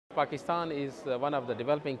Pakistan is one of the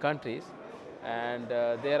developing countries, and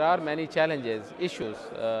there are many challenges, issues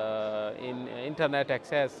in internet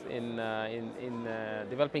access in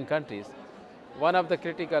developing countries. One of the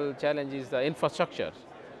critical challenges is the infrastructure.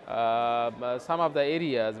 Some of the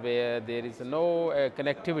areas where there is no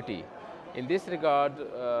connectivity. In this regard,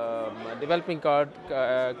 developing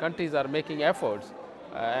countries are making efforts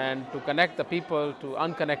and to connect the people to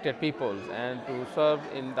unconnected peoples and to serve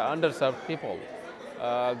in the underserved people.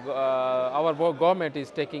 Our government is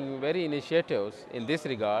taking very initiatives in this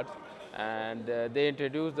regard, and they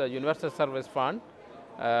introduced the Universal Service Fund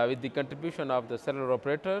with the contribution of the cellular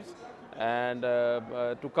operators, and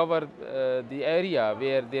to cover the area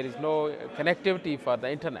where there is no connectivity for the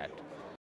internet.